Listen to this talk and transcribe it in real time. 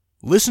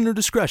Listener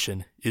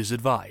discretion is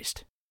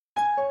advised.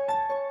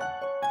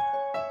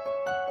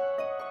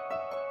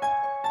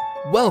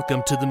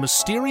 Welcome to the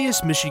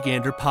Mysterious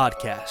Michigander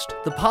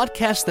Podcast, the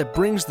podcast that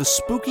brings the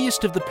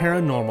spookiest of the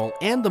paranormal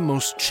and the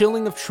most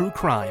chilling of true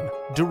crime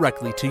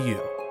directly to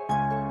you.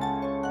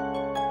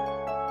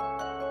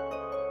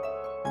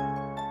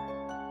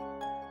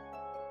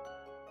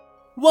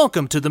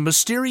 Welcome to the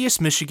Mysterious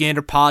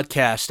Michigander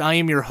Podcast. I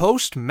am your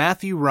host,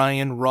 Matthew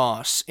Ryan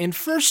Ross, and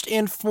first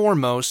and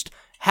foremost,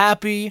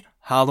 happy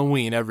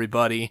Halloween,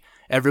 everybody.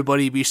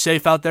 Everybody be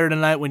safe out there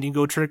tonight when you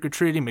go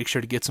trick-or-treating. Make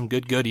sure to get some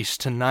good goodies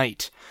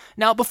tonight.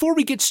 Now, before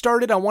we get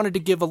started, I wanted to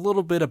give a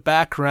little bit of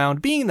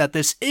background, being that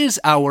this is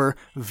our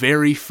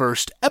very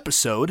first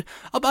episode,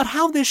 about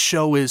how this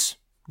show is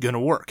gonna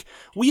work.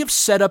 We have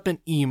set up an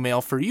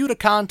email for you to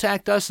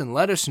contact us and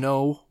let us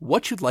know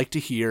what you'd like to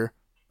hear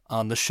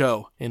on the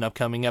show in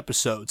upcoming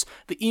episodes.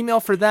 The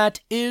email for that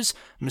is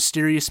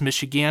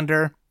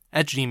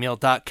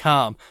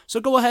mysteriousmichigander@gmail.com.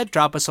 So go ahead,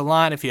 drop us a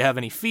line if you have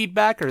any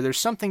feedback or there's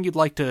something you'd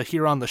like to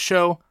hear on the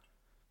show.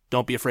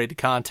 Don't be afraid to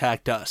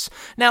contact us.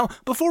 Now,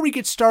 before we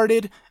get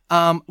started,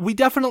 we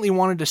definitely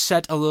wanted to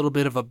set a little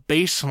bit of a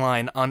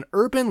baseline on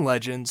urban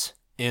legends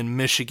in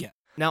Michigan.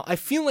 Now, I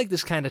feel like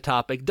this kind of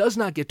topic does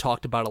not get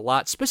talked about a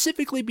lot,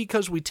 specifically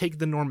because we take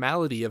the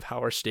normality of how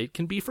our state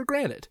can be for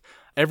granted.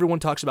 Everyone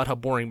talks about how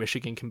boring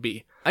Michigan can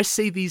be. I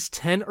say these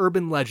 10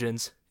 urban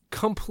legends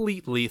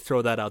completely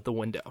throw that out the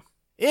window.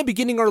 And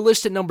beginning our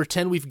list at number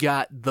 10, we've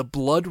got the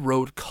Blood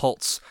Road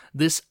Cults.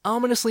 This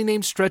ominously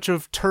named stretch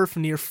of turf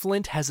near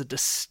Flint has a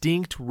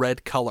distinct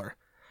red color.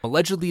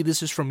 Allegedly,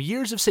 this is from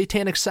years of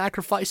satanic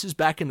sacrifices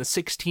back in the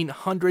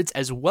 1600s,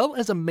 as well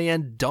as a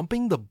man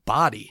dumping the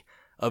body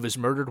of his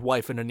murdered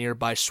wife in a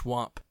nearby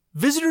swamp.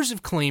 Visitors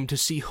have claimed to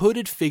see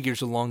hooded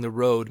figures along the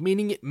road,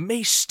 meaning it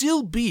may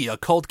still be a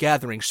cult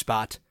gathering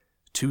spot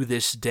to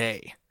this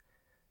day.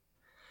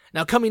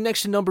 Now, coming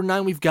next to number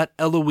 9, we've got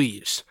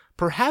Eloise.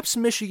 Perhaps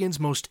Michigan's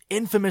most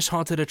infamous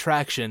haunted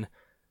attraction,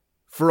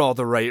 for all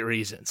the right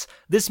reasons.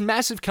 This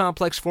massive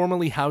complex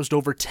formerly housed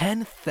over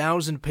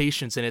 10,000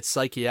 patients in its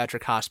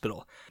psychiatric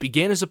hospital.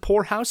 Began as a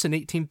poorhouse in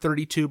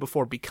 1832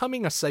 before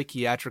becoming a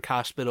psychiatric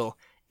hospital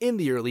in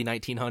the early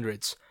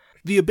 1900s.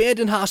 The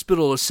abandoned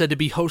hospital is said to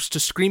be host to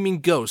screaming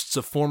ghosts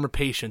of former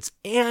patients,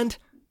 and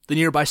the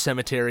nearby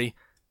cemetery,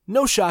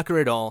 no shocker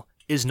at all,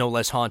 is no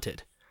less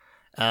haunted.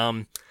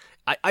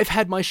 I've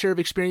had my share of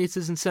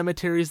experiences in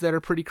cemeteries that are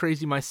pretty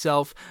crazy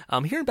myself.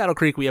 Here in Battle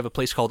Creek, we have a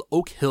place called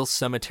Oak Hill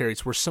Cemetery.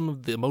 It's where some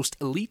of the most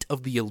elite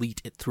of the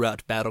elite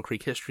throughout Battle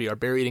Creek history are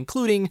buried,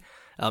 including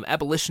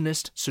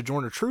abolitionist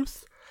Sojourner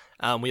Truth.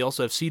 We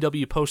also have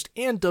C.W. Post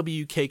and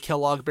W.K.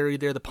 Kellogg buried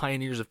there, the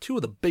pioneers of two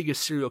of the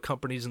biggest cereal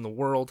companies in the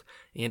world,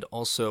 and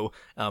also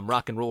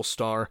rock and roll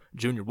star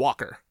Junior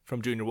Walker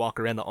from Junior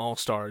Walker and the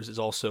All-Stars is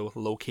also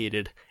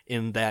located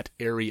in that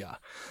area.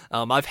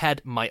 I've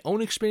had my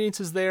own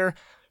experiences there.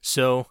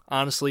 So,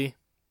 honestly,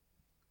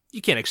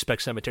 you can't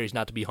expect cemeteries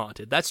not to be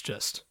haunted. That's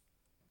just...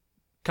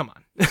 come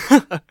on.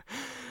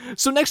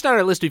 So next on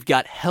our list, we've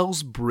got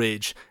Hell's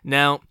Bridge.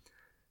 Now,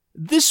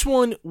 this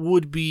one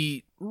would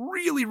be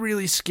really,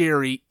 really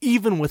scary,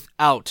 even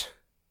without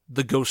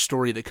the ghost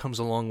story that comes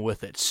along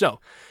with it. So,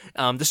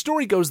 the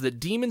story goes that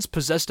demons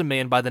possessed a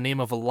man by the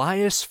name of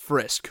Elias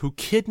Frisk, who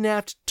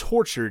kidnapped,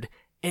 tortured,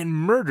 and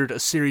murdered a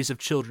series of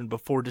children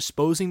before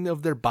disposing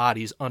of their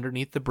bodies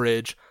underneath the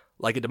bridge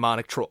like a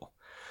demonic troll.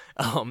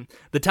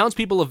 The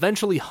townspeople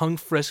eventually hung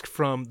Frisk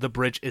from the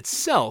bridge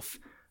itself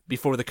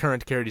before the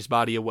current carried his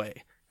body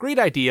away. Great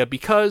idea,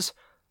 because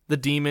the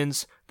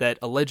demons that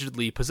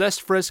allegedly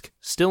possessed Frisk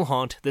still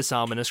haunt this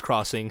ominous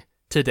crossing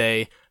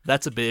today.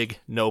 That's a big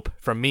nope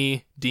from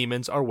me.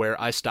 Demons are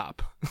where I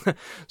stop.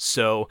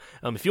 So,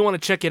 if you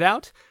want to check it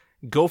out,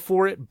 go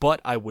for it, but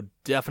I would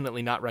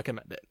definitely not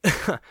recommend it.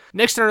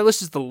 Next on our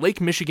list is the Lake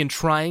Michigan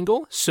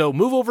Triangle. So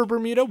move over,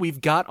 Bermuda.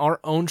 We've got our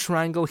own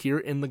triangle here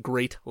in the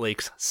Great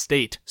Lakes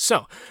state.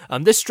 So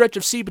this stretch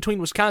of sea between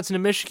Wisconsin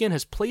and Michigan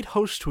has played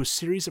host to a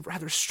series of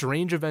rather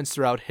strange events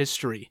throughout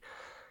history.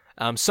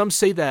 Some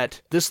say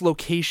that this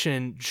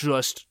location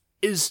just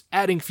is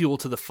adding fuel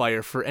to the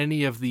fire for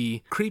any of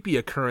the creepy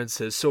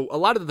occurrences. So a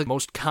lot of the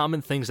most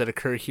common things that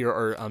occur here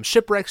are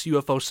shipwrecks,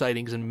 UFO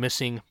sightings, and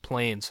missing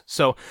planes.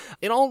 So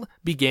it all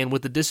began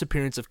with the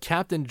disappearance of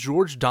Captain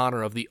George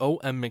Donner of the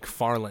O.M.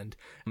 McFarland.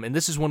 And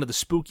this is one of the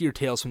spookier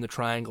tales from the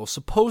Triangle.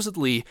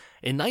 Supposedly,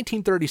 in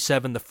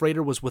 1937, the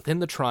freighter was within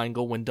the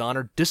Triangle when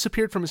Donner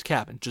disappeared from his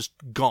cabin, just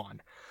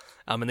gone.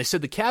 And they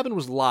said the cabin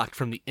was locked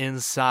from the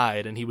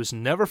inside, and he was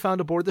never found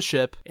aboard the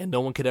ship, and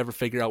no one could ever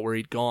figure out where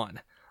he'd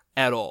gone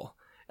at all.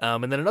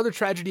 And then another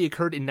tragedy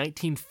occurred in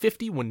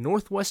 1950 when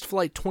Northwest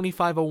Flight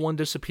 2501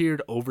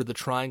 disappeared over the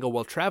Triangle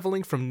while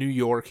traveling from New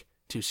York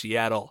to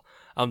Seattle.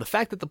 The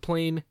fact that the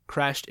plane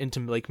crashed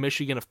into Lake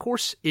Michigan, of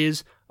course,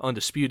 is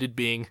undisputed,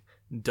 being,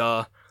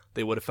 duh,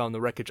 they would have found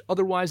the wreckage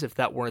otherwise if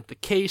that weren't the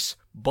case,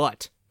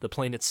 but the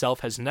plane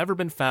itself has never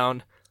been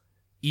found,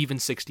 even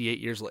 68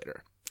 years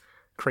later.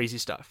 Crazy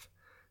stuff.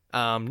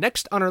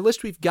 Next on our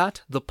list, we've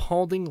got the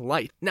Paulding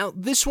Light. Now,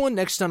 this one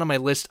next on my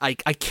list, I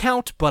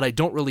count, but I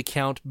don't really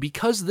count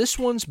because this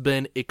one's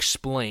been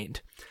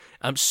explained.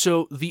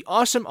 So the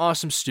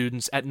awesome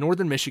students at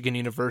Northern Michigan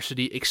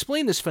University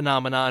explained this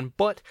phenomenon,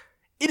 but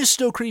it is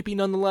still creepy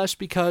nonetheless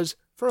because,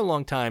 for a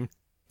long time,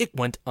 it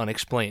went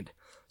unexplained.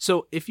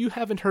 So if you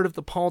haven't heard of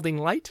the Paulding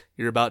Light,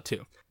 you're about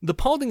to. The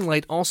Paulding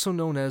Light, also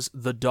known as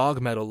the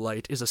Dog Meadow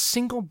Light, is a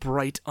single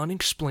bright,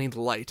 unexplained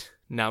light,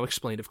 now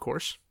explained of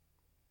course,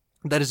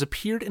 that has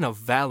appeared in a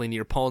valley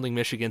near Paulding,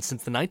 Michigan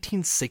since the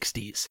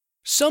 1960s.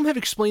 Some have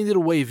explained it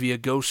away via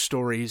ghost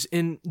stories.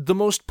 In the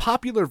most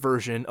popular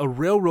version, a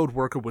railroad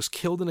worker was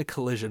killed in a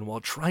collision while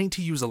trying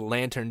to use a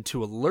lantern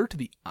to alert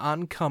the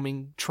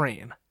oncoming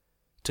train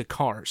to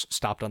cars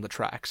stopped on the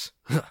tracks.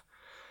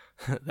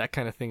 That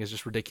kind of thing is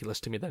just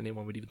ridiculous to me that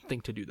anyone would even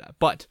think to do that.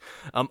 But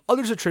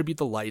others attribute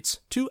the lights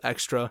to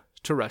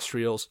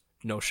extraterrestrials.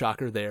 No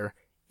shocker there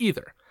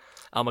either.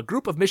 A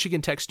group of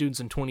Michigan Tech students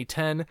in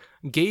 2010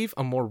 gave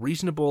a more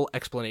reasonable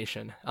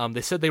explanation.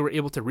 They said they were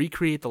able to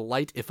recreate the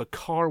light if a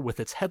car with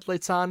its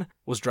headlights on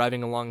was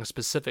driving along a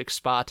specific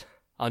spot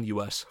on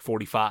US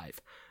 45.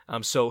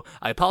 So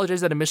I apologize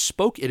that I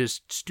misspoke. It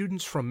is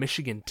students from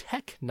Michigan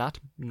Tech, not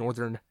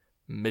Northern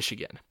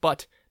Michigan.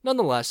 But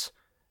nonetheless,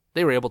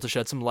 they were able to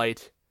shed some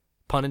light,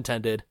 pun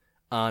intended,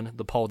 on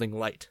the Paulding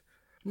Light.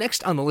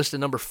 Next on the list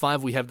at number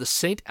 5, we have the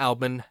St.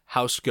 Alban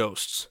House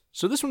Ghosts.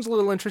 So this one's a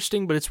little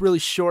interesting, but it's really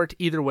short.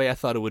 Either way, I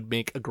thought it would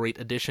make a great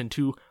addition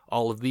to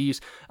all of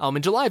these.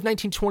 In July of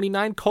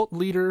 1929, cult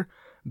leader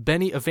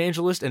Benny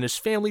Evangelist and his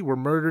family were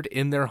murdered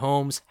in their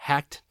homes,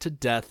 hacked to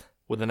death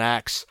with an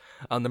axe.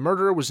 The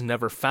murderer was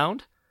never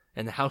found,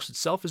 and the house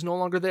itself is no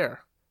longer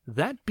there.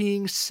 That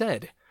being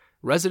said,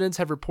 residents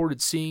have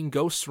reported seeing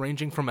ghosts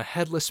ranging from a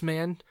headless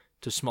man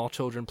to small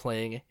children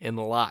playing in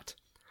the lot.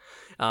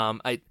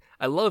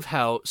 I love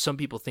how some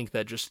people think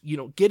that just,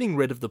 getting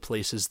rid of the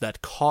places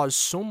that cause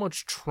so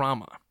much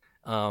trauma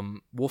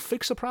will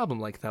fix a problem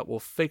like that, will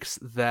fix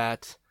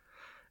that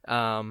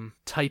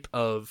type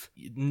of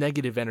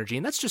negative energy.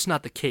 And that's just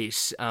not the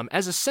case.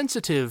 As a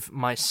sensitive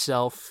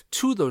myself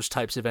to those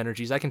types of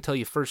energies, I can tell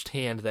you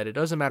firsthand that it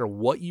doesn't matter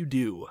what you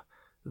do,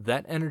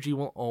 that energy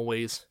will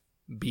always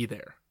be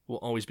there, will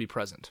always be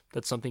present.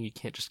 That's something you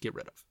can't just get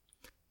rid of.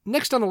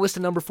 Next on the list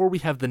at number 4, we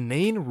have the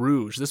Nain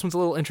Rouge. This one's a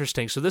little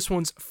interesting. So this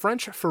one's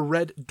French for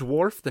red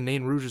dwarf. The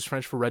Nain Rouge is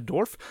French for red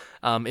dwarf.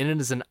 And it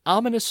is an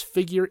ominous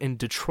figure in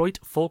Detroit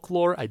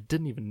folklore. I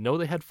didn't even know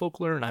they had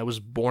folklore, and I was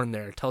born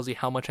there. It tells you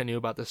how much I knew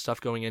about this stuff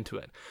going into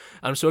it.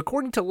 So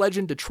according to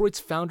legend,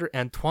 Detroit's founder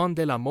Antoine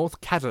de la Mothe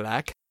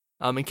Cadillac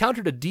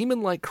encountered a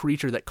demon-like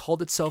creature that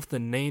called itself the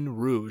Nain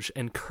Rouge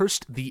and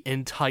cursed the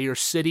entire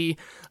city.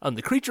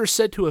 The creature is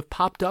said to have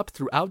popped up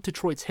throughout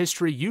Detroit's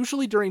history,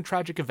 usually during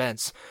tragic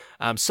events.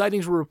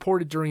 Sightings were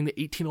reported during the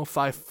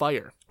 1805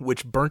 fire,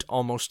 which burnt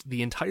almost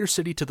the entire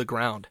city to the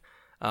ground.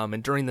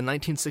 And during the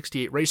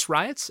 1968 race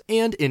riots,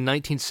 and in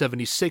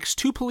 1976,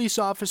 2 police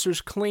officers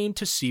claimed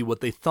to see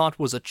what they thought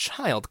was a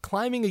child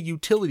climbing a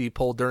utility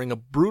pole during a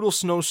brutal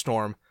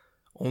snowstorm,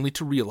 only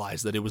to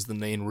realize that it was the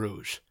Nain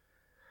Rouge.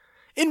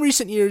 In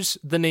recent years,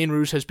 the Nain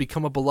Rouge has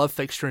become a beloved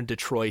fixture in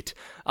Detroit.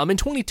 In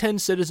 2010,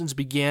 citizens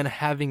began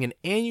having an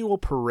annual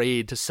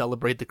parade to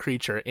celebrate the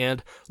creature,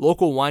 and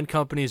local wine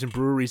companies and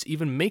breweries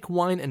even make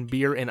wine and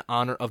beer in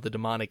honor of the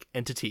demonic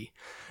entity.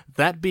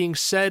 That being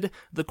said,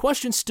 the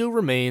question still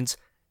remains,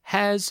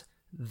 has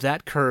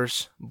that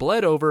curse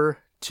bled over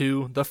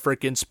to the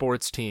frickin'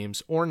 sports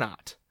teams or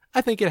not?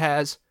 I think it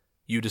has.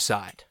 You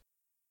decide.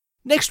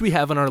 Next, we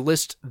have on our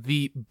list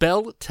the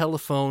Bell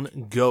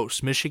Telephone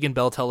Ghost, Michigan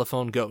Bell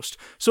Telephone Ghost.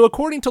 So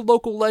according to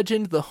local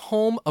legend, the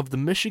home of the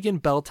Michigan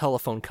Bell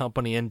Telephone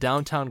Company in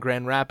downtown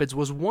Grand Rapids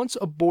was once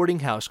a boarding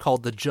house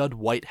called the Judd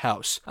White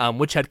House,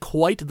 which had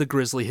quite the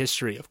grisly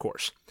history, of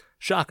course.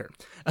 Shocker.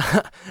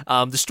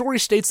 The story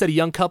states that a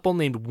young couple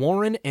named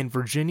Warren and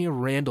Virginia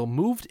Randall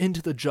moved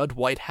into the Judd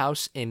White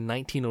House in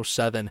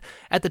 1907.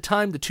 At the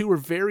time, the two were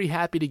very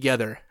happy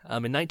together.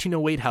 In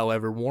 1908,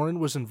 however, Warren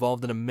was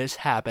involved in a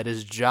mishap at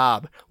his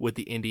job with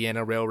the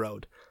Indiana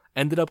Railroad.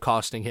 Ended up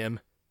costing him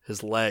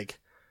his leg.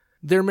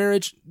 Their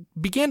marriage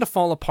began to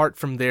fall apart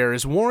from there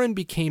as Warren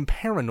became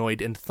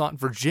paranoid and thought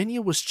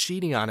Virginia was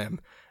cheating on him.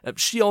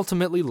 She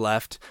ultimately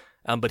left.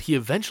 But he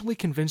eventually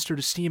convinced her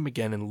to see him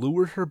again and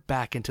lured her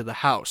back into the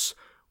house.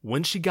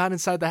 When she got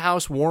inside the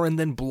house, Warren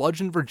then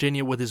bludgeoned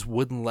Virginia with his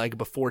wooden leg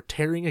before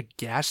tearing a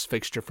gas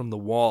fixture from the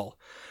wall.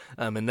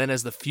 And then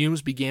as the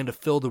fumes began to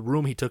fill the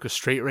room, he took a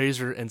straight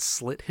razor and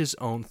slit his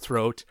own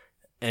throat,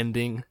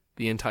 ending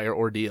the entire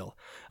ordeal.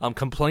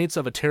 Complaints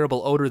of a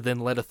terrible odor then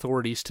led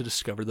authorities to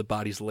discover the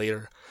bodies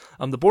later.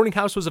 The boarding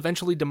house was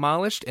eventually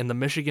demolished, and the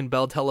Michigan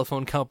Bell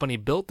Telephone Company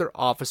built their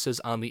offices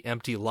on the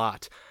empty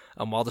lot.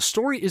 While the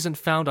story isn't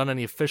found on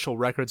any official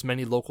records,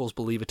 many locals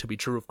believe it to be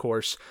true, of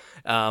course.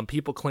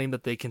 People claim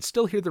that they can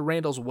still hear the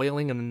Randalls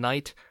wailing in the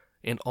night,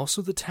 and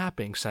also the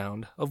tapping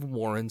sound of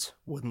Warren's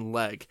wooden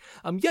leg.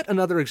 Yet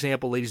another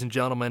example, ladies and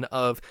gentlemen,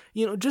 of,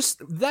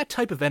 just that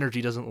type of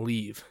energy doesn't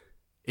leave.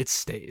 It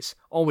stays.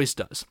 Always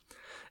does.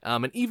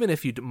 And even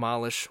if you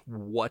demolish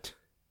what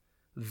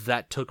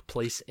that took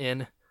place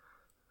in,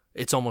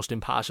 it's almost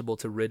impossible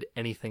to rid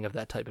anything of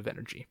that type of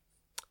energy.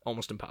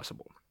 Almost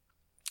impossible.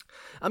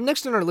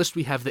 Next on our list,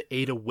 we have the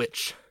Ada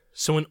Witch.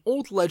 So an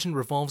old legend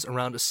revolves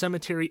around a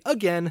cemetery,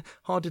 again,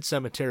 haunted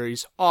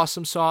cemeteries,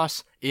 awesome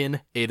sauce,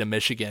 in Ada,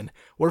 Michigan,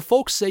 where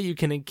folks say you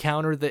can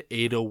encounter the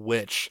Ada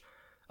Witch.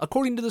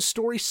 According to the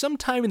story,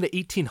 sometime in the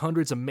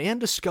 1800s, a man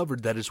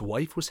discovered that his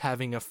wife was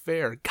having an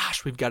affair.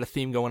 Gosh, we've got a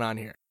theme going on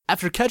here.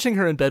 After catching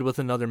her in bed with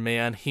another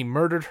man, he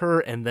murdered her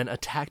and then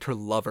attacked her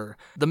lover.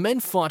 The men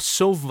fought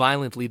so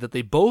violently that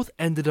they both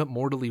ended up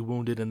mortally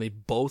wounded and they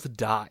both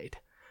died.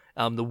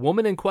 The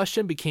woman in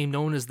question became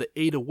known as the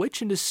Ada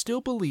Witch and is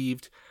still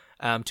believed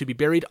to be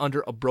buried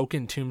under a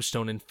broken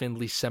tombstone in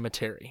Findlay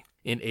Cemetery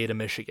in Ada,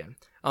 Michigan.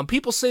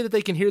 People say that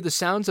they can hear the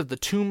sounds of the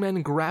two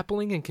men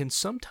grappling and can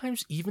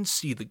sometimes even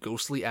see the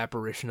ghostly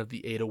apparition of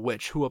the Ada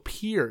Witch, who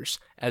appears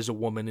as a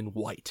woman in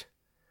white.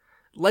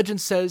 Legend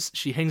says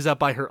she hangs out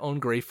by her own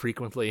grave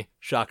frequently.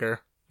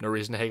 Shocker. No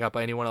reason to hang out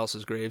by anyone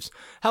else's graves.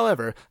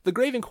 However, the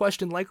grave in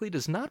question likely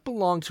does not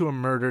belong to a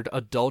murdered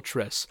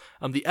adulteress.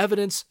 The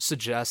evidence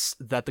suggests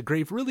that the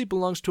grave really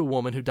belongs to a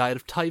woman who died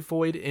of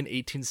typhoid in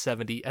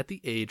 1870 at the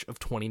age of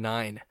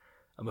 29.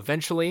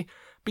 Eventually,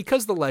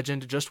 because the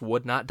legend just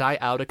would not die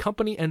out, a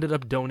company ended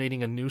up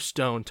donating a new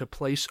stone to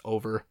place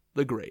over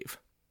the grave.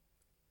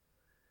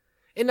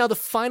 And now the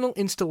final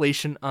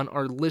installation on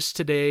our list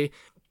today.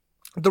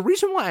 The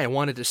reason why I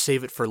wanted to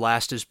save it for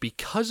last is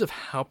because of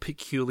how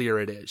peculiar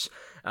it is.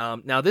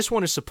 Now, this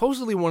one is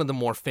supposedly one of the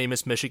more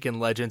famous Michigan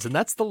legends, and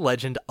that's the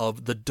legend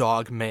of the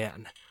Dog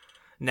Man.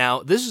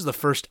 Now, this is the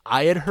first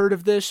I had heard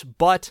of this,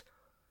 but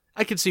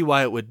I could see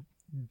why it would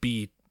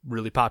be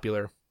really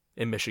popular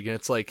in Michigan.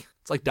 It's like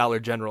Dollar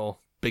General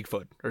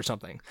Bigfoot or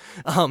something.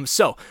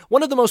 So,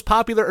 one of the most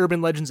popular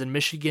urban legends in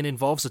Michigan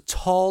involves a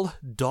tall,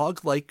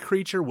 dog-like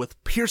creature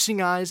with piercing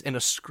eyes and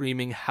a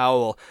screaming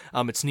howl.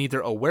 It's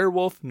neither a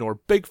werewolf nor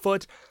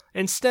Bigfoot.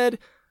 Instead,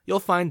 you'll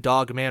find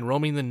Dog Man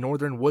roaming the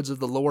northern woods of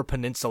the Lower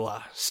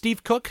Peninsula.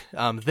 Steve Cook,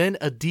 then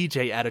a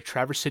DJ at a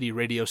Traverse City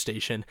radio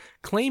station,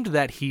 claimed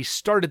that he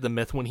started the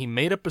myth when he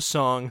made up a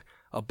song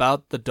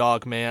about the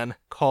Dog Man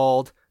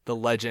called The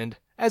Legend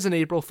as an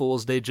April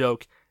Fool's Day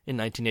joke in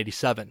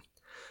 1987.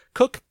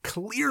 Cook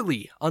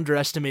clearly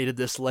underestimated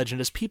this legend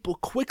as people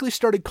quickly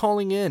started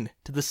calling in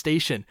to the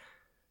station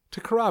to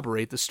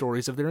corroborate the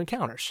stories of their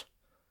encounters.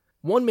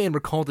 One man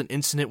recalled an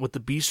incident with the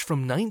beast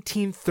from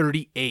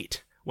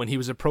 1938 when he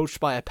was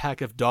approached by a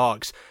pack of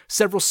dogs.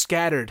 Several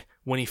scattered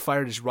when he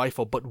fired his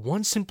rifle, but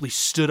one simply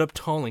stood up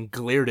tall and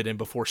glared at him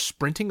before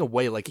sprinting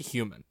away like a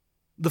human.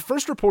 The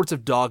first reports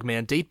of Dog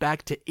Man date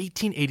back to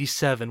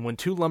 1887 when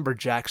two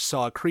lumberjacks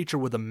saw a creature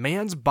with a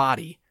man's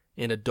body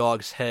in a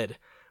dog's head.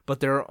 But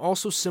there are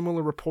also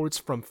similar reports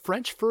from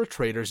French fur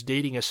traders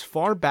dating as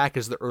far back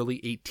as the early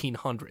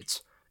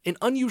 1800s. An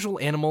unusual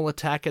animal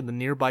attack in the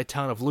nearby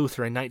town of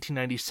Luther in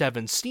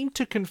 1997 seemed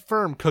to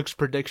confirm Cook's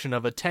prediction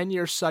of a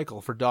 10-year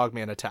cycle for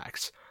Dogman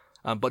attacks.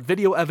 But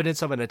video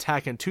evidence of an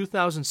attack in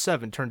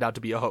 2007 turned out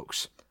to be a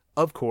hoax.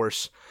 Of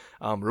course,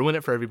 ruin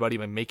it for everybody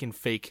by making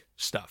fake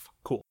stuff.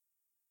 Cool.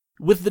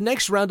 With the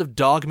next round of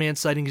Dogman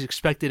sightings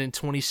expected in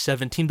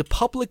 2017, the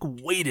public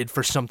waited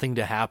for something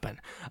to happen.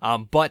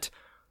 But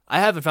I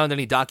haven't found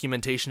any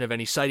documentation of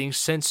any sightings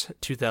since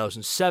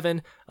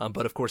 2007,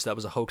 but of course that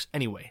was a hoax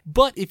anyway.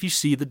 But if you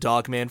see the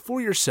Dogman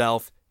for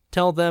yourself,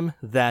 tell them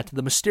that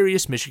the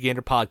Mysterious Michigander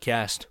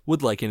Podcast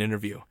would like an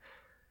interview.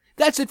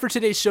 That's it for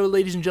today's show,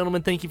 ladies and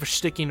gentlemen. Thank you for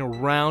sticking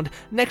around.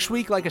 Next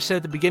week, like I said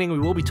at the beginning, we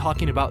will be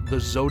talking about the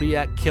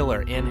Zodiac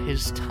Killer and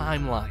his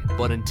timeline.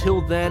 But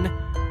until then,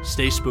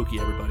 stay spooky,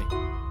 everybody.